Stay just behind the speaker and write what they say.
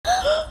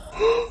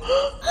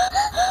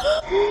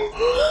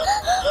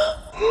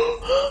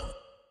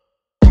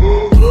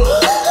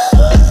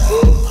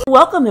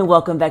Welcome and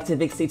welcome back to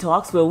VIXTEE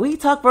Talks, where we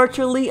talk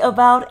virtually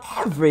about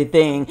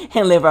everything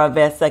and live our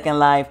best second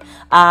life.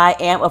 I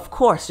am, of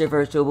course, your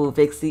virtual boo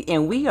Vixtee,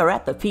 and we are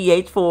at the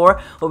PH4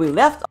 where we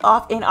left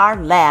off in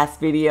our last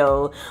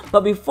video.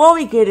 But before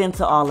we get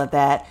into all of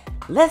that,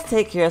 let's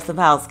take care of some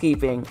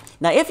housekeeping.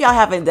 Now, if y'all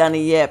haven't done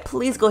it yet,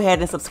 please go ahead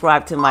and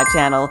subscribe to my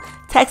channel.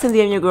 Text and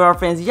DM your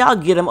girlfriends. Y'all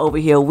get them over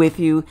here with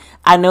you.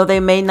 I know they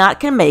may not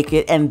can make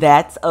it, and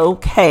that's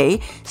okay.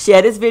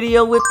 Share this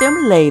video with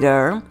them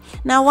later.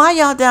 Now, while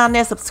y'all down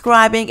there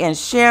subscribing and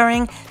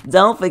sharing,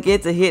 don't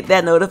forget to hit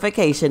that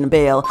notification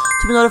bell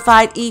to be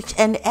notified each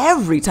and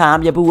every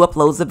time your boo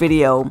uploads a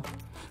video.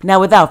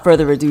 Now, without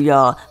further ado,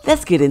 y'all,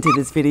 let's get into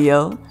this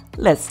video.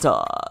 Let's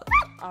talk.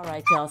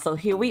 Alright, y'all, so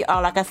here we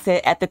are, like I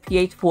said, at the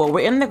PH4.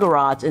 We're in the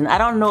garage, and I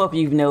don't know if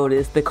you've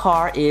noticed, the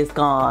car is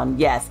gone.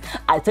 Yes,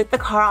 I took the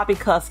car out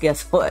because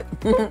guess what?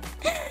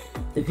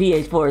 The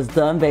PH4 is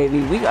done,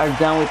 baby. We are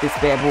done with this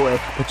bad boy.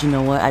 But you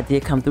know what? I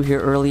did come through here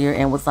earlier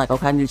and was like,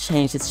 okay, I need to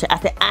change this. I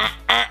said,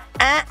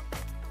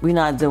 we're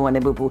not doing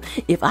it, boo-boo.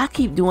 If I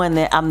keep doing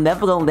that, I'm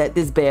never gonna let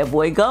this bad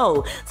boy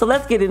go. So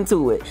let's get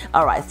into it.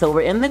 All right, so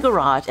we're in the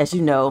garage, as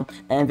you know,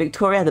 and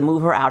Victoria had to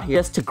move her out here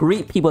just to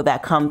greet people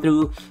that come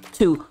through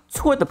to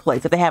tour the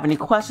place. If they have any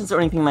questions or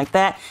anything like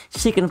that,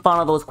 she can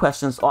funnel those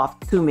questions off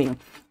to me.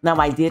 Now,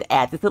 I did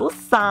add this little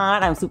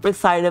sign. I'm super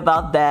excited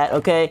about that,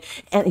 okay?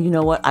 And you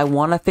know what? I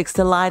want to fix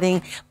the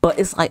lighting, but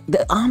it's like the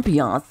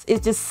ambiance.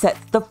 It just sets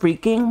the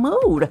freaking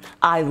mood.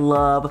 I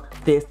love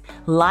this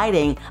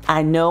lighting.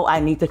 I know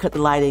I need to cut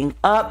the lighting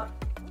up,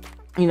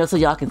 you know, so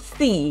y'all can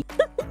see.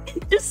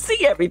 Just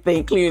see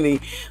everything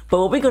clearly. But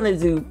what we're gonna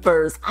do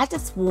first, I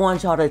just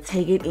want y'all to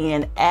take it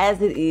in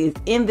as it is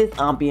in this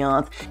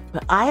ambiance.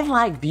 But I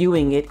like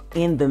viewing it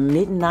in the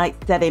midnight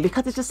setting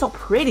because it's just so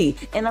pretty.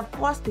 And of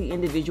course, the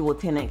individual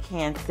tenant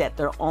can set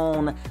their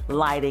own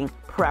lighting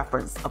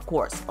preference, of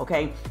course,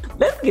 okay?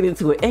 Let's get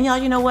into it. And y'all,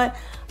 you know what?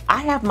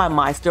 I have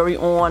my story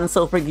on,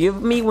 so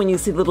forgive me when you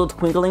see little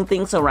twinkling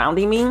things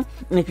surrounding me. And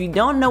if you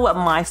don't know what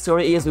my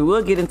story is, we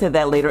will get into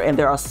that later, and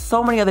there are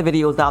so many other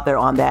videos out there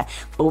on that,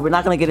 but we're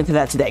not going to get into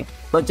that today.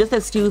 But just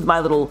excuse my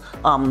little,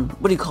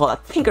 what do you call it,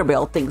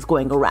 Tinkerbell things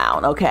going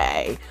around,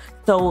 okay?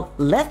 So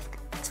let's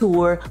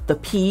tour the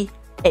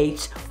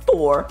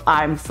PH4.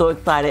 I'm so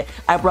excited.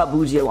 I brought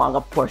Bougie along,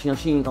 of course, you know,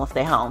 she ain't gonna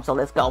stay home, so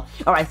let's go.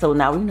 All right, so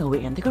now we know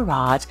we're in the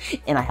garage,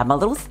 and I have my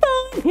little sign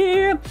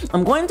here.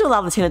 I'm going to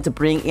allow the tenant to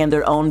bring in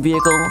their own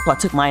vehicle, so I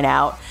took mine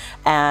out,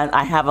 and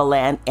I have a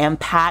land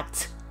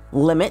impact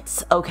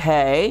limits,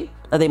 okay,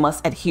 that they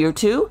must adhere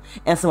to,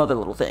 and some other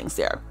little things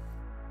there.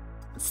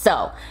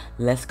 So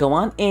let's go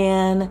on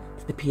in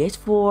to the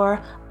PH4.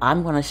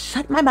 I'm gonna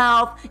shut my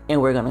mouth, and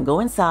we're gonna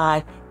go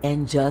inside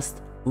and just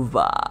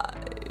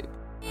vibe.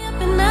 In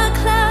the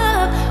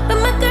club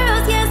with my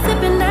girls, yeah,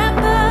 sipping that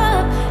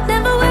pub.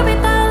 Never worry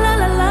about la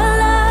la la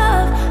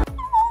love.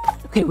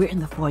 Okay, we're in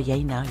the foyer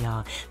now,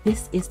 y'all.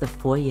 This is the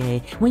foyer.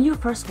 When you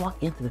first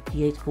walk into the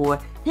PH4,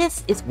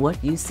 this is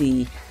what you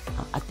see.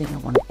 I think I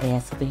want to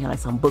add something here, like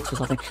some books or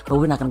something, but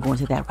we're not going to go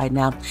into that right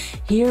now.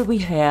 Here we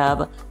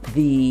have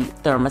the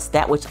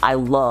thermostat, which I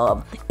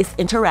love. It's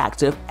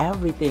interactive.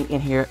 Everything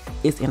in here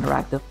is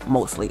interactive,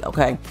 mostly,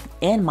 okay?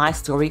 And my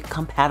story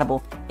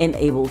compatible,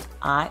 enabled.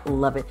 I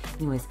love it.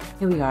 Anyways,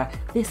 here we are.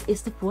 This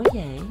is the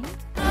foyer.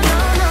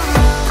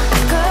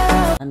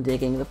 I'm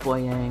digging the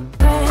foyer.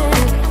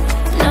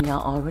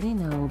 Y'all already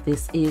know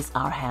this is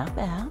our half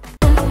bath.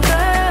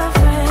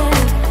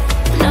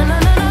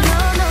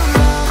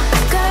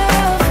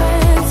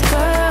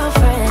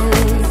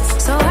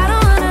 So I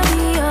don't wanna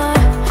be your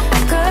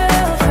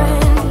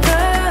girlfriend.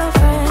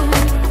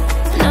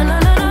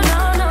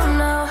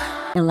 No.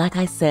 And like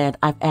I said,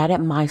 I've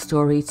added my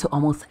story to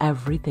almost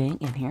everything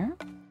in here.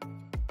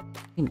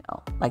 You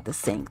know, like the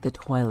sink, the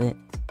toilet,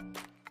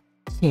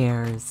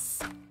 chairs.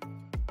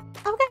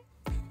 Okay.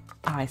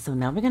 All right, so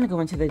now we're gonna go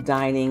into the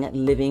dining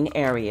living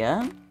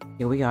area.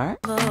 Here we are.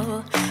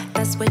 Oh,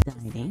 that's what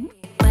Dining.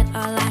 but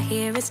all I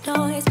hear is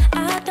noise.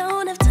 I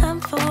don't have time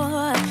for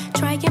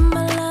trying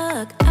my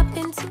luck up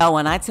into. Oh,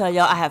 when I tell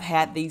y'all I have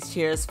had these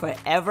chairs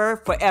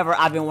forever,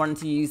 I've been wanting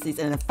to use these,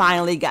 and then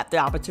finally got the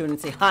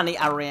opportunity. Honey,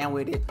 I ran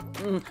with it.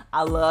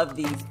 I love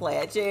these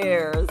plaid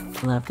chairs.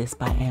 Love this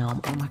by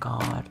Elm. Oh my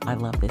God, I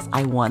love this.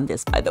 I won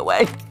this, by the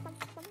way,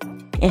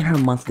 in her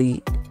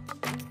monthly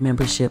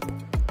membership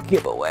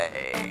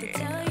giveaway.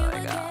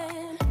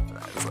 I'm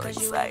so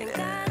excited.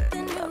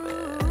 Love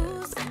it.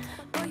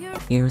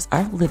 Here's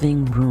our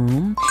living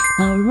room.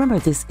 Now remember,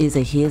 this is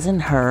a his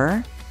and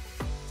her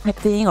type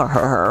thing, or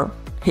her,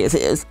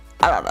 his.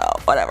 I don't know,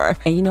 whatever.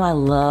 And you know, I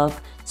love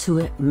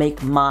to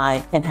make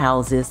my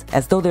penthouses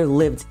as though they're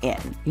lived in.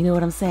 You know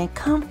what I'm saying?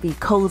 Comfy,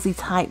 cozy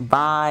type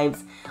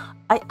vibes.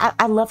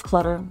 I love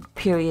clutter,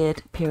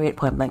 period,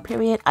 point blank,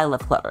 period. I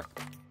love clutter,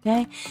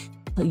 okay?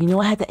 So you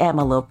know, I had to add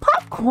my little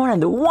popcorn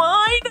and the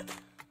wine.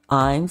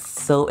 I'm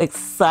so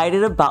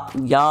excited about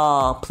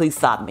y'all. Please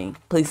stop me.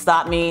 Please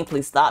stop me.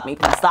 Please stop me.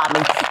 Please stop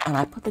me. And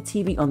I put the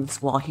TV on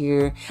this wall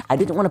here. I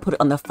didn't want to put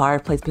it on the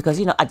fireplace because,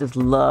 you know, I just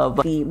love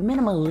the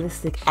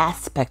minimalistic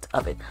aspect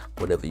of it,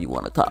 whatever you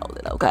want to call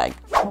it, okay?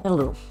 Got a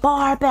little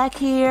bar back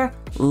here.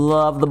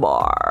 Love the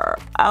bar.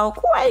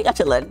 Okay, got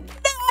your little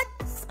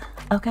nuts.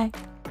 Okay.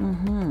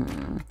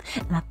 And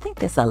I think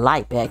there's a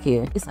light back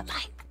here. It's a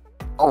light.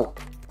 Oh,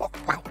 that's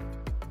a light.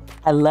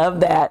 I love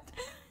that.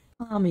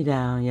 Calm me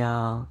down,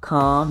 y'all.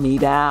 Calm me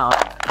down.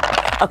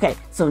 Okay,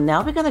 so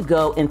now we're gonna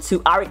go into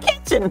our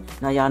kitchen.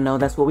 Now y'all know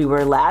that's what we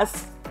were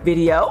last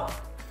video.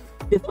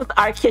 This was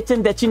our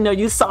kitchen that, you know,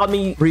 you saw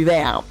me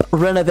revamp,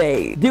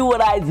 renovate, do what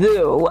I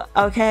do.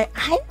 Okay,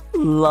 I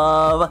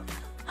love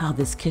how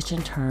this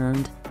kitchen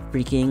turned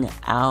freaking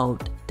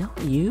out.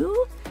 Don't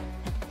you?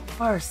 Of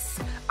course,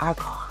 our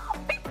coffee.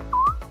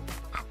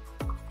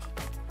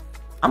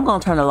 I'm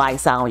gonna turn the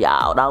lights on,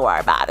 y'all. Don't worry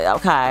about it,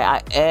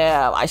 okay?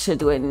 I should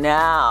do it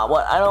now,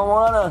 but I don't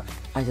wanna.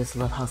 I just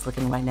love how it's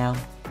looking right now.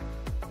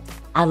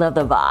 I love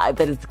the vibe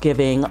that it's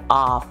giving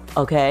off,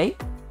 okay?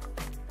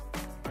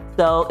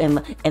 So,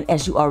 and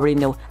as you already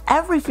know,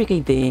 every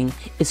freaking thing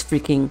is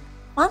freaking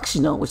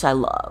functional, which I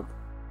love.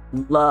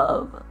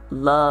 Love,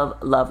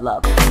 love, love,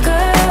 love.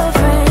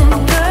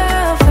 Girlfriend,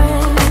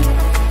 girlfriend.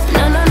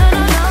 No, no, no,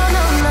 no, no,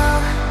 no, no.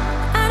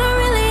 I don't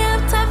really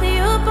have time for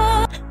you,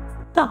 boy.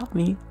 Stop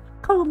me.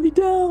 Calm me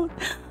down.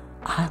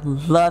 I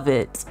love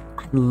it.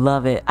 I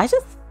love it. I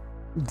just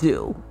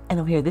do. And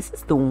over here, this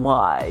is the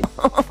wine.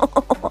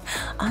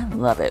 I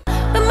love it.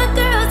 But my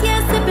girls,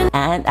 yeah, sipping.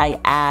 And I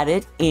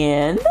added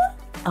in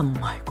a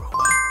microwave.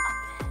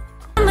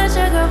 I'm not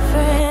your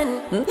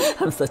girlfriend.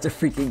 I'm such a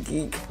freaking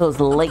geek. Those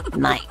late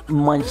night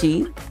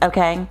munchies,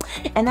 okay?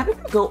 And now we're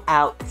gonna go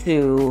out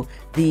to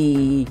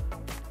the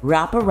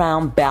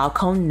wraparound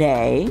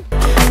balcony.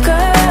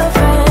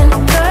 Girlfriend,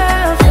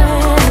 girlfriend.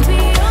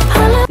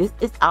 This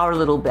is our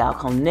little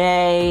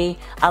balcony.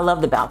 I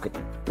love the balcony.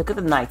 Look at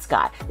the night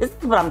sky. This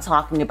is what I'm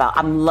talking about.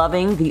 I'm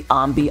loving the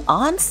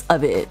ambiance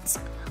of it.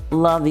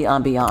 Love the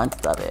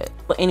ambiance of it.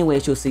 But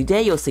anyways, you'll see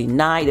day, you'll see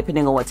night,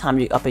 depending on what time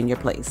you're up in your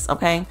place,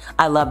 okay?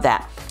 I love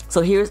that.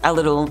 So here's our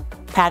little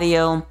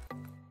patio.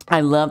 I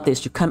love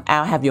this. You come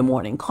out, have your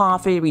morning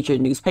coffee, read your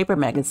newspaper,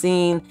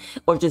 magazine,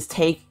 or just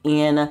take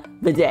in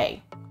the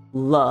day.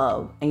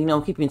 Love. And you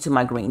know, keeping to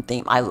my green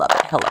theme. I love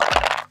it. Hello.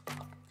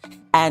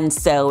 And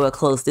so we'll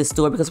close this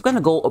door because we're going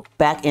to go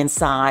back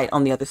inside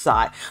on the other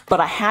side. But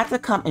I had to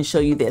come and show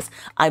you this.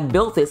 I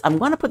built this. I'm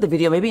going to put the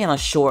video maybe in a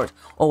short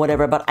or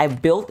whatever, but I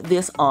built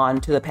this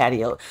onto the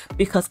patio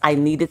because I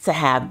needed to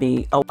have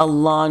me a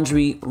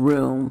laundry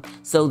room.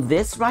 So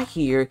this right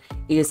here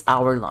is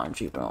our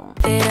laundry room.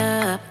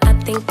 I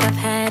think I've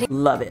had it.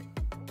 Love it.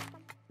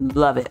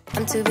 Love it.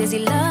 I'm too busy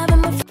loving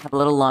my Have a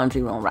little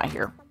laundry room right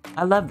here.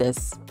 I love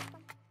this.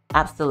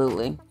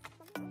 Absolutely.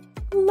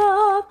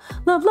 Love,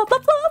 love, love,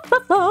 love,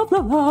 love, love,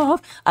 love,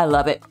 love. I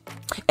love it.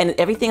 And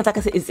everything, like I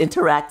said, is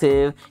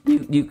interactive.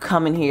 You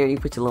come in here, you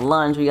put your little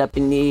laundry up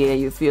in there,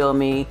 you feel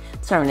me?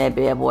 Turn that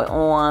bad boy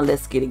on,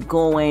 let's get it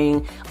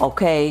going,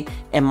 okay?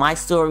 And my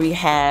story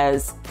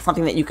has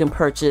something that you can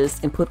purchase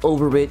and put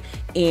over it,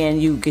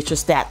 and you get your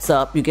stats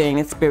up, you're getting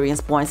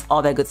experience points,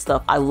 all that good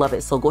stuff. I love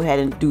it, so go ahead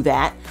and do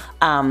that.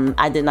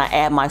 I did not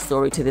add my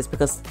story to this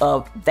because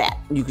of that.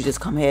 You could just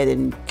come ahead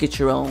and get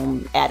your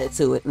own, add it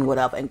to it and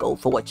whatever, and go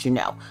for what you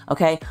know,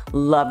 okay?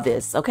 Love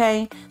this,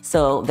 okay?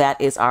 So that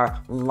is our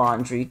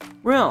laundry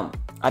room.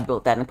 I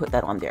built that and put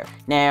that on there.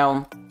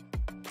 Now,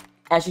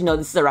 as you know,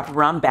 this is a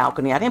wraparound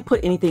balcony. I didn't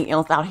put anything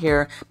else out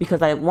here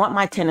because I want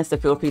my tenants to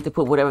feel free to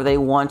put whatever they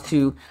want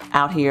to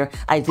out here.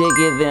 I did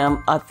give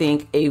them, I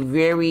think, a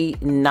very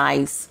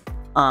nice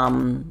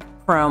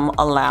firm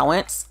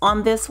allowance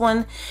on this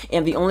one,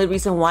 and the only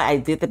reason why I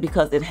did that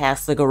because it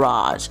has the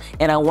garage,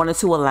 and I wanted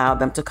to allow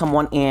them to come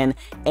on in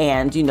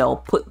and, you know,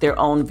 put their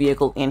own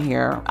vehicle in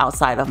here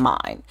outside of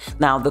mine.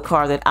 Now, the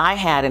car that I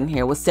had in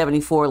here was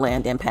 74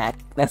 land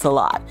impact. That's a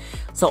lot.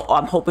 So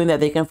I'm hoping that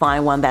they can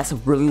find one that's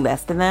really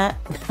less than that,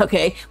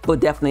 okay?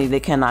 But definitely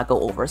they cannot go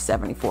over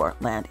 74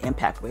 land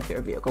impact with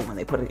their vehicle when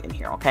they put it in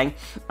here, okay?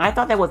 I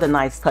thought that was a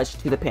nice touch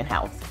to the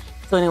penthouse.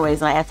 So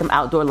anyways, I add some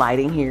outdoor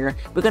lighting here.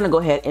 We're gonna go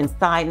ahead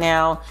inside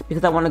now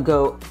because I wanna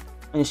go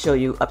and show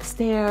you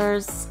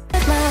upstairs.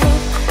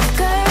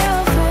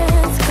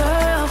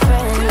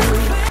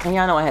 And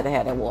y'all know I had to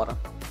have that water.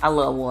 I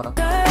love water.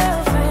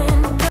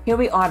 Here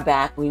we are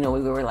back. We know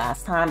where we were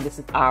last time. This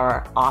is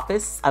our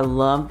office. I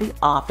love the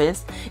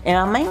office. And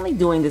I'm mainly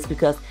doing this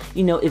because,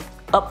 you know, it's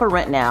up for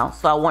rent now.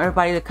 So I want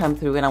everybody to come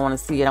through and I wanna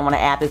see it. I wanna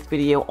add this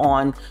video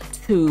on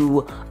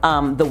to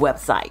the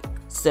website.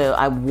 So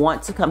I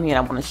want to come here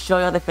and I want to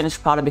show you the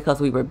finished product because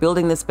we were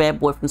building this bad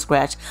boy from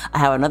scratch. I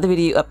have another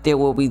video up there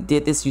where we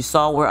did this. You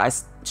saw where I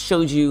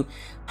showed you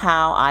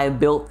how I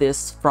built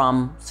this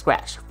from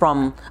scratch.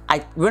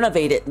 I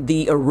renovated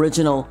the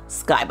original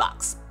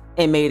SKYBOX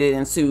and made it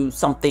into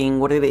something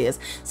what it is.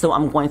 So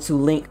I'm going to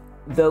link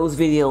those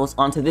videos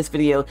onto this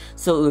video.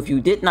 So if you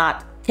did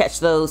not catch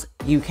those,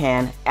 you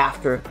can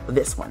after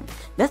this one.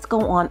 Let's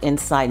go on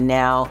inside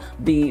now,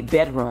 the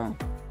bedroom.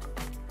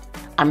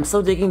 I'm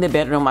so digging the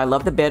bedroom. I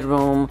love the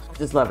bedroom.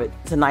 Just love it.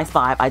 It's a nice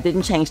vibe. I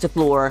didn't change the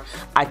floor.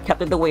 I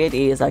kept it the way it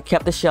is. I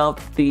kept the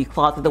shelf, the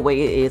closet the way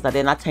it is. I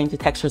did not change the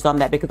textures on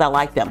that because I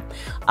like them.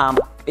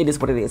 It is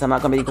what it is. I'm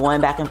not going to be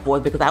going back and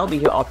forth because I will be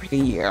here all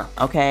freaking year.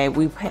 Okay,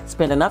 we've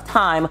spent enough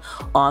time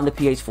on the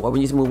PH4. We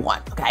need to move on.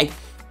 Okay,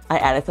 I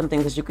added some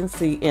things, as you can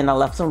see, and I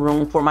left some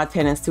room for my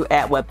tenants to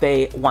add what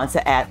they want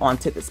to add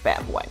onto this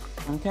bad boy.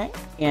 Okay,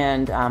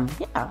 and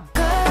yeah.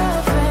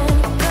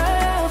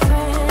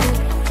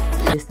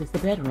 This is the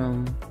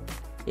bedroom.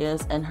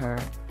 His and her.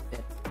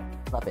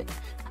 Love it.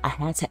 I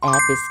had to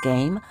add this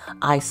game.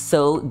 I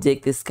so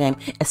dig this game,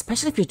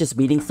 especially if you're just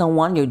meeting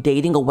someone, you're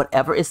dating or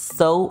whatever. It's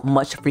so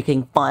much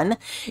freaking fun.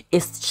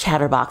 It's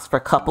Chatterbox for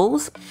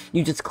couples.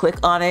 You just click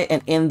on it,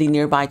 and in the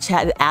nearby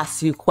chat, it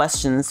asks you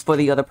questions for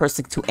the other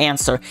person to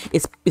answer.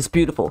 It's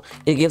beautiful.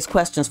 It gives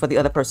questions for the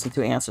other person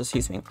to answer,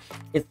 excuse me.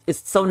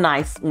 It's so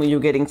nice when you're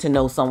getting to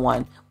know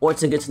someone or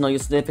to get to know your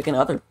significant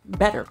other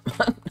better.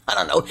 I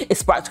don't know. It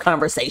sparks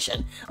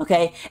conversation.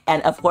 Okay.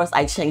 And of course,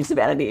 I changed the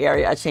vanity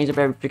area. I changed up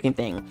every freaking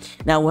thing.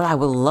 Now, what I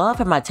would love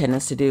for my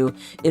tenants to do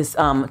is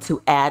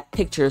to add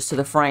pictures to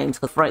the frames.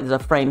 Because there's a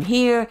frame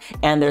here,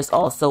 and there's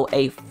also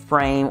a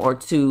frame or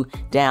two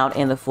down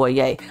in the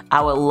foyer.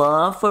 I would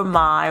love for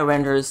my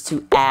renters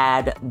to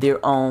add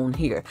their own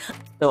here.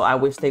 So I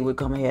wish they would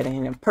come ahead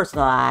and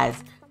personalize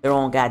their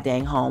own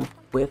goddamn home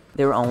with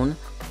their own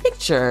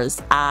pictures.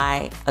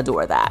 I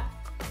adore that.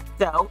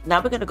 So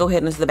now we're gonna go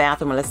ahead into the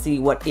bathroom and let's see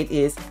what it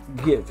is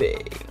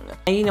giving.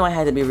 And you know I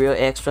had to be real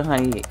extra,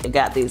 honey. I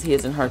got these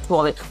his and her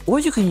toilet,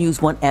 or you can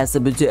use one as a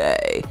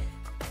bidet.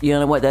 You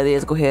know what that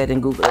is? Go ahead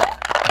and Google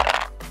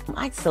that.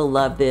 I so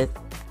love this,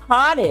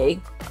 honey.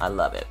 I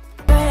love it.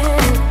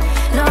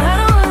 No, I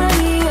don't wanna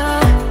be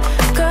your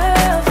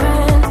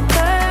girlfriend.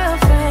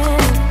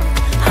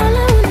 All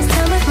I wanna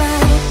spend with my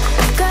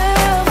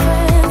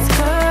girlfriend.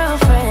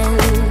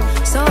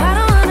 So I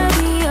don't wanna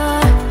be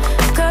your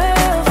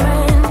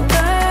girlfriend.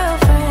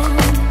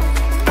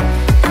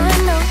 I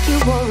know you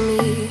want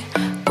me,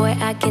 boy,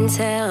 I can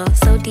tell.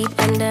 So deep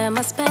under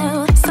my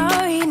spell.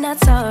 Sorry, not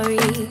sorry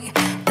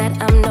that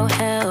I'm no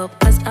help,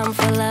 'cause I'm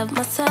full of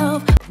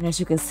myself. And as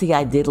you can see,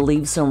 I did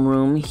leave some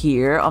room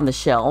here on the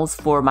shelves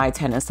for my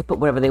tenants to put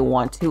whatever they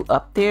want to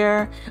up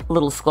there. A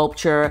little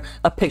sculpture,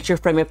 a picture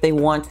frame if they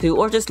want to,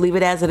 or just leave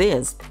it as it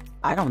is.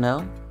 I don't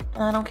know.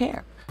 I don't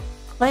care.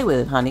 Play with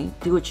it, honey.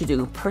 Do what you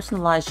do.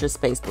 Personalize your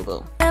space,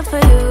 boo-boo. For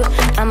you,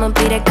 I'ma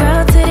be that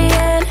girl to the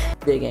end.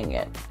 Digging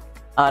it.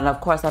 And of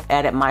course, I've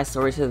added my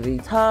storage to the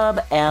tub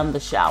and the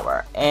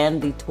shower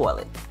and the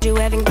toilet. You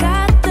haven't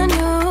got the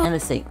new. And the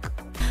sink.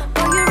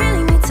 Boy, you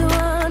really need to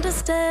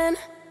understand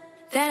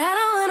that I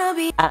don't wanna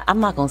be. I'm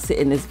not gonna sit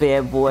in this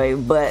bad boy,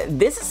 but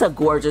this is a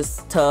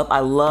gorgeous tub. I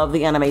love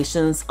the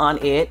animations on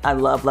it. I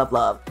love, love,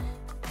 love.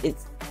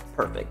 It's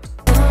perfect.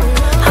 All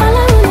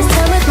I wanna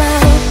spend with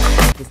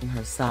my. This is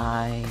her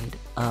side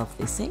of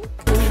the sink.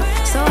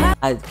 So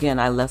Again,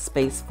 I left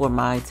space for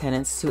my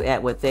tenants to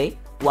add what they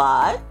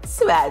want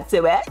to add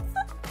to it.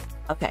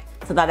 Okay,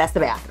 so now that's the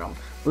bathroom.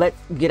 Let's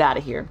get out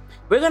of here.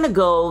 We're gonna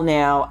go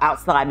now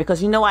outside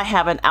because you know I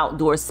have an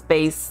outdoor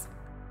space,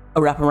 a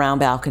wraparound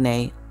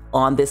balcony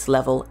on this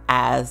level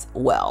as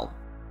well.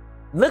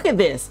 Look at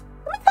this.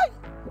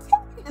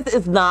 This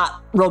is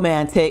not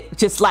romantic,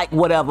 just like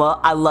whatever.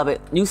 I love it.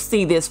 You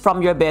see this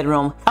from your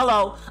bedroom.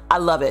 Hello, I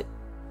love it.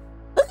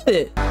 Look at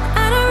it.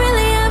 I don't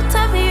really have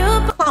time for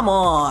you. Come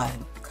on.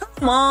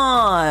 Come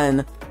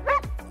on.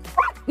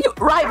 You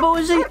right,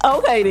 bougie?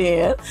 Okay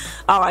then.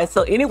 All right,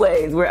 so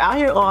anyways, we're out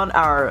here on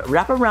our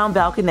wraparound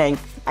balcony.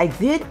 I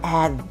did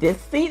add this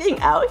seating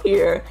out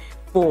here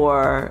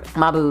for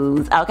my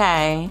boos,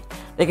 okay?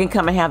 They can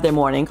come and have their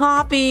morning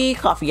coffee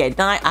at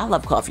night. I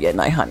love coffee at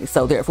night, honey,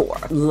 so therefore,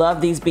 love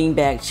these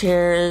beanbag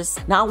chairs.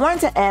 Now, I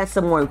wanted to add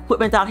some more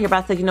equipment out here,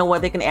 but I said, you know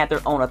what, they can add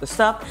their own other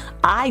stuff.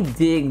 I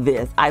dig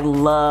this. I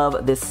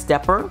love this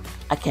stepper.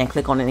 I can't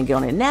click on it and get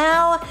on it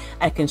now.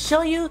 I can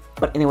show you,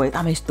 but anyways,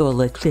 I may throw a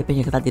little clip in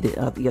here because I did it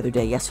the other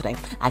day, yesterday.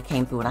 I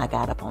came through and I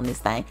got up on this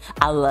thing.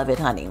 I love it,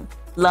 honey.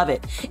 Love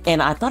it.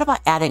 And I thought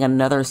about adding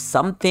another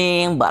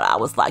something, but I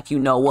was like, you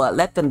know what?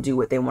 Let them do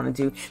what they want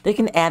to do. They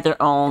can add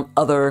their own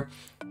other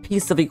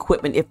piece of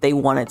equipment if they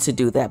wanted to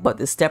do that. But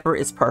the stepper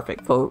is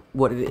perfect for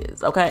what it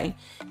is, okay?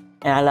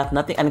 And I left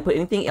nothing. I didn't put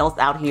anything else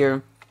out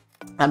here.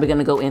 I'm going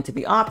to go into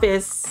the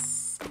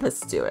office.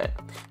 Let's do it.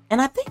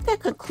 And I think that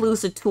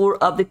concludes the tour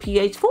of the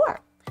PH4.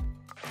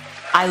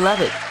 I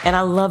love it. And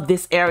I love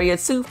this area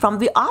too from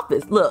the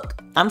office. Look,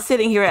 I'm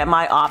sitting here at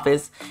my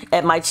office,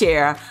 at my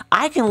chair.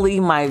 I can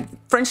leave my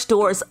French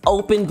doors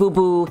open,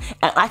 boo-boo,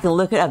 and I can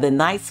look at the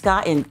night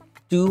sky and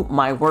do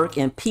my work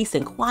in peace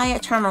and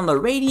quiet, turn on the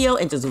radio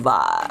and just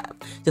vibe.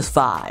 Just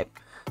vibe.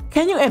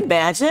 Can you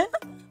imagine?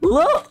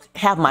 Look,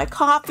 have my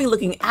coffee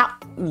looking out.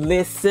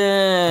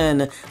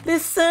 Listen,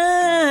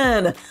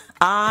 listen.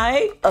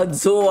 I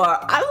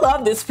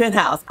love this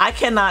penthouse. I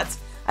cannot.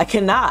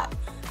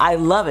 I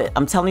love it.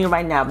 I'm telling you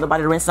right now,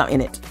 nobody rents out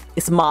in it.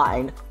 It's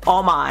mine,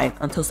 all mine,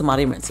 until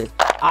somebody rents it.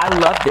 I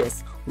love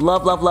this.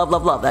 Love, love, love,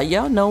 love, love. Now,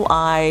 y'all know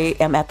I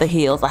am at the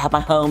hills. I have my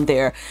home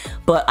there.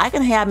 But I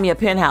can have me a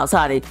penthouse,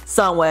 honey,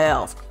 somewhere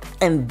else.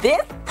 And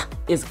this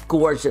is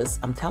gorgeous.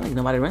 I'm telling you,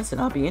 nobody rents it.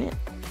 I'll be in it.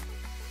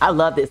 I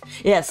love this.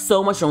 It has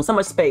so much room, so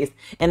much space.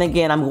 And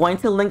again, I'm going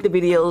to link the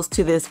videos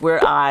to this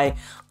where I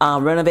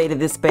renovated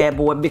this bad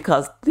boy,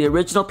 because the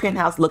original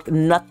penthouse looked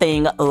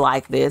nothing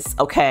like this,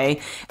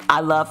 okay? I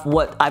love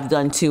what I've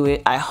done to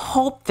it. I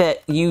hope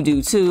that you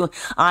do too.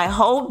 I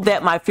hope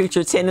that my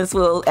future tenants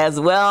will as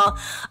well.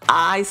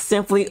 I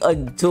simply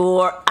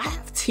adore. I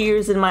have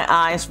tears in my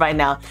eyes right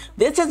now.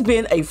 This has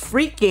been a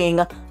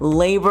freaking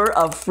labor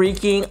of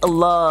freaking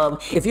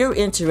love. If you're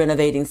into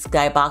renovating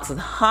skyboxes,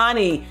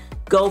 honey,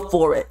 go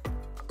for it.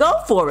 Go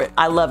for it.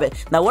 I love it.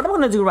 Now, what I'm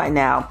going to do right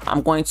now,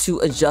 I'm going to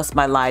adjust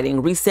my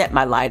lighting, reset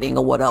my lighting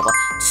or whatever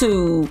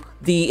to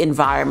the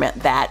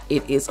environment that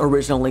it is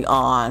originally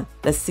on.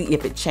 Let's see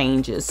if it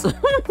changes.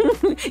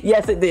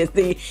 Yes, it did.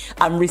 See,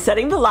 I'm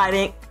resetting the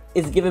lighting.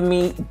 It's giving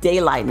me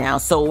daylight now.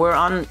 So we're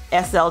on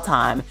SL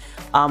time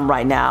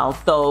right now.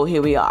 So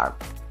here we are.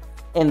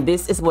 And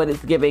this is what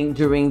it's giving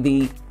during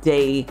the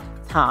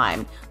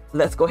daytime.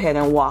 Let's go ahead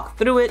and walk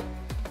through it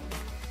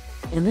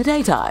in the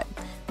daytime.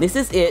 This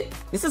is it.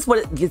 This is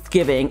what it's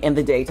giving in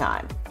the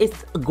daytime.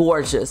 It's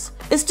gorgeous.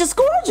 It's just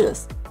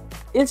gorgeous.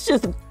 It's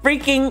just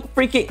freaking.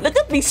 Look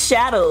at these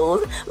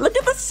shadows. Look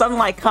at the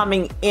sunlight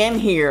coming in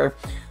here.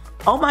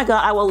 Oh my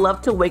God, I would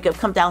love to wake up,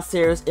 come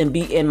downstairs and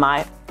be in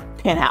my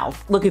penthouse.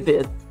 Look at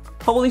this.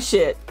 Holy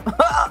shit.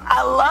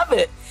 I love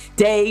it.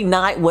 Day,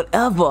 night,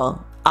 whatever.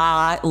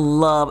 I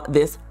love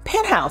this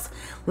penthouse.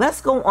 Let's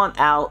go on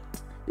out.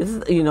 This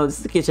is, you know, this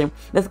is the kitchen.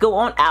 Let's go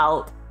on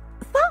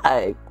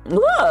outside.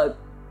 Look.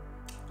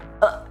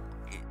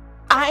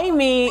 I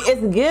mean,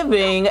 it's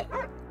giving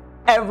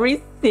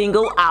every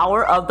single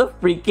hour of the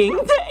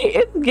freaking day.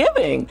 It's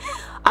giving.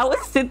 I would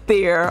sit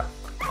there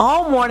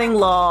all morning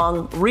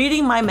long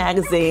reading my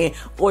magazine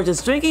or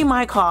just drinking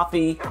my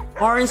coffee,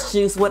 orange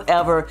juice,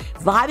 whatever,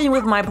 vibing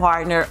with my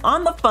partner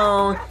on the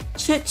phone,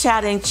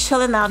 chit-chatting,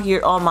 chilling out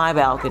here on my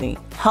balcony.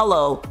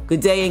 Hello,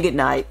 good day and good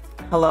night.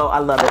 Hello, I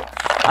love it.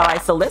 All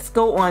right, so let's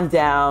go on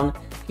down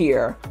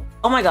here.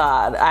 Oh my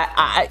God,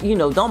 I you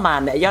know, don't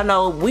mind that. Y'all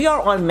know we are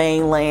on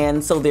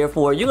mainland, so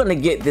therefore you're gonna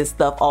get this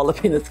stuff all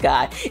up in the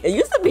sky. It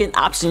used to be an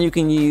option you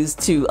can use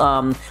to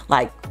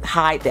like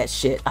hide that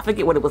shit. I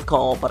forget what it was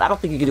called, but I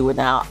don't think you can do it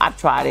now. I've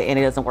tried it and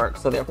it doesn't work,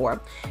 so therefore,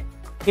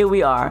 here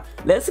we are.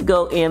 Let's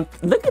go in,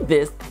 look at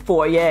this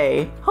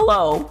foyer.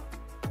 Hello.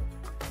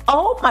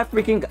 Oh my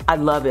freaking, I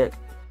love it.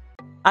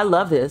 I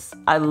love this.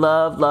 I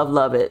love, love,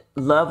 love it.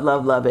 Love,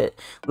 love, love it.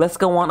 Let's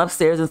go on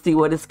upstairs and see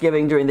what it's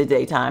giving during the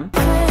daytime.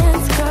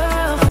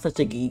 Such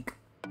a geek.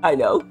 I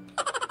know.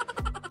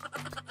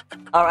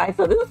 All right,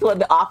 so this is what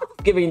the office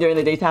is giving during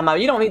the daytime. Now,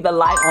 you don't need the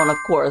light on, of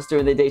course,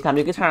 during the daytime.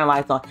 You can turn the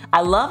lights on.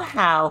 I love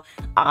how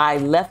I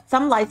left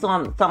some lights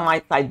on, some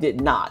lights I did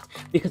not,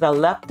 because I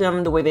left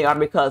them the way they are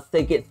because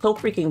they get so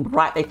freaking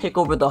bright. They take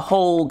over the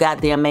whole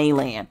goddamn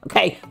mainland.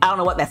 Okay, I don't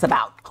know what that's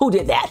about. Who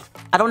did that?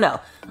 I don't know.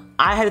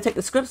 I had to take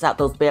the scripts out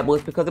those bad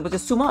boys because it was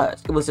just too much.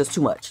 It was just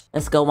too much.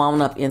 Let's go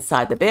on up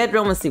inside the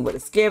bedroom and see what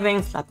it's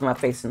giving. Slapping my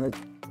face in the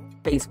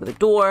face with the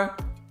door.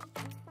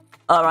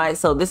 All right,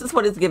 so this is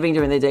what it's giving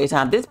during the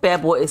daytime. This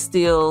bad boy is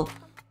still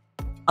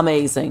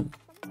amazing.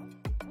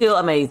 Still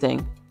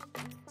amazing.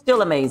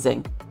 Still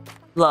amazing.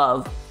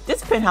 Love.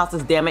 This penthouse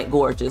is damn it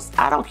gorgeous.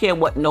 I don't care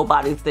what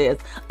nobody says.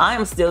 I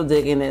am still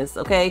digging this,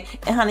 okay?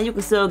 And honey, you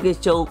can still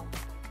get your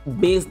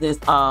business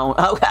on,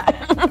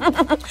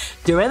 okay?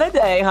 During the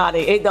day,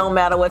 honey, it don't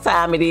matter what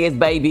time it is,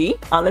 baby.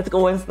 Let's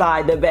go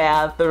inside the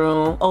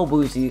bathroom. Oh,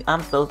 bougie,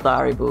 I'm so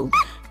sorry, boo.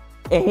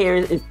 And here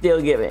it's still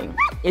giving.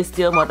 It's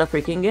still mother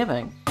freaking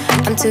giving.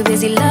 I'm too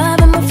busy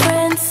loving my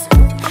friends.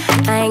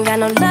 I ain't got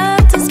no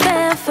love to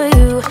spare for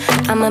you.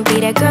 I'ma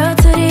be that girl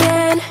to the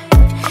end.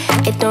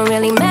 It don't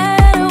really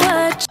matter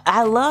what.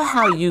 I love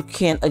how you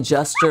can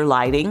adjust your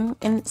lighting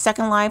in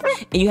Second Life,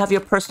 and you have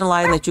your personal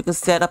lighting that you can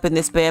set up in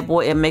this bad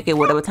boy and make it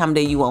whatever time of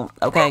day you want.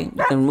 Okay,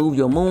 you can move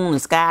your moon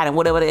and sky and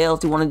whatever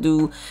else you want to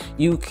do.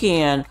 You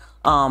can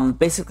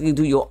basically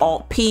do your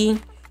Alt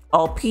P.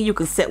 Alt P, you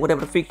can set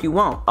whatever the freak you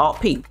want.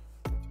 Alt P.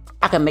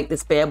 I can make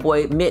this bad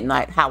boy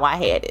midnight how I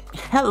had it.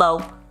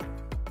 Hello.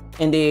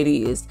 And there it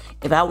is.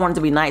 If I wanted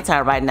to be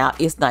nighttime right now,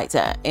 it's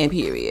nighttime, and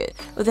period.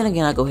 But then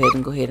again, I go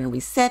ahead and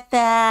reset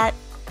that.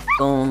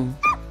 Boom.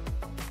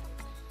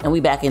 And we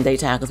back in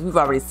daytime because we've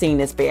already seen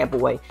this bad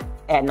boy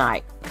at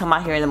night. Come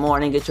out here in the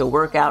morning, get your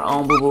workout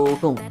on, boo boo.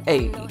 Boom.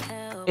 Hey,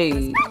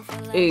 hey,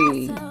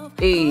 hey,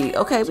 hey.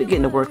 Okay, we're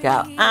getting the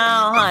workout. Oh,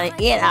 honey,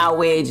 in our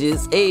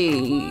wedges.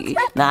 Hey.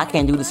 Now I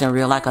can't do this in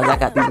real life because I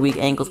got these weak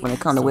ankles when it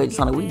comes to wedges,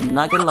 honey. We do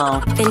not get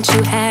along. Think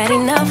you had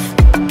enough.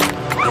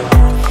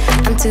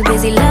 I'm too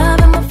busy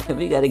loving my friends.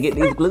 We gotta get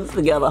these glutes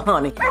together,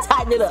 honey.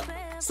 Tighten it up.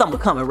 Something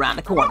coming around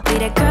the corner. Be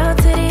that girl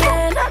to the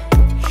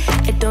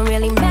end. It don't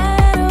really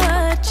matter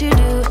what you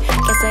do.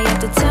 Guess I have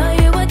to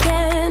tell you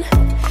again.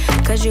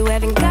 Cause you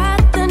haven't got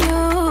the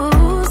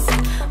news.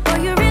 Or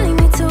you really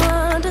need to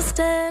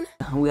understand.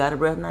 we out of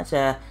breath now,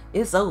 child.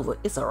 It's over.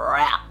 It's a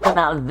wrap.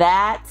 Now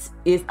that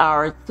is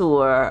our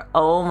tour.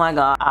 Oh my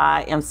God,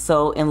 I am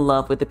so in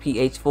love with the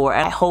PH4.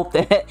 I hope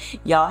that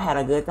y'all had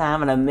a good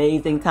time, an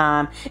amazing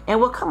time, and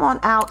we'll come on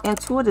out and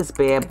tour this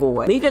bad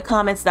boy. Leave your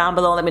comments down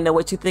below. Let me know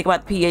what you think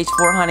about the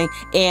PH4, honey.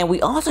 And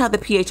we also have the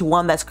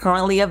PH1 that's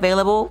currently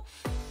available,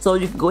 so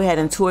you can go ahead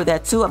and tour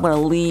that too. I'm gonna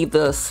leave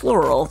the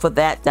plural for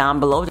that down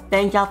below.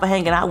 Thank y'all for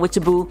hanging out with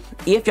your boo.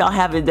 If y'all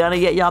haven't done it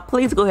yet, y'all,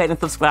 please go ahead and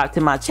subscribe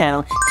to my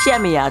channel. Share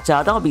me out,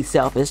 y'all. Don't be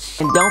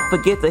selfish. And don't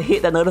forget to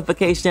hit the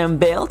notification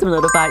bell to be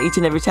notified each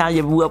and every time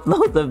your boo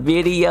uploads a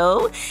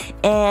video.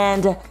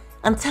 And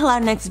until our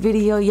next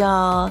video,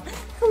 y'all,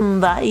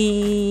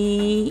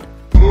 bye.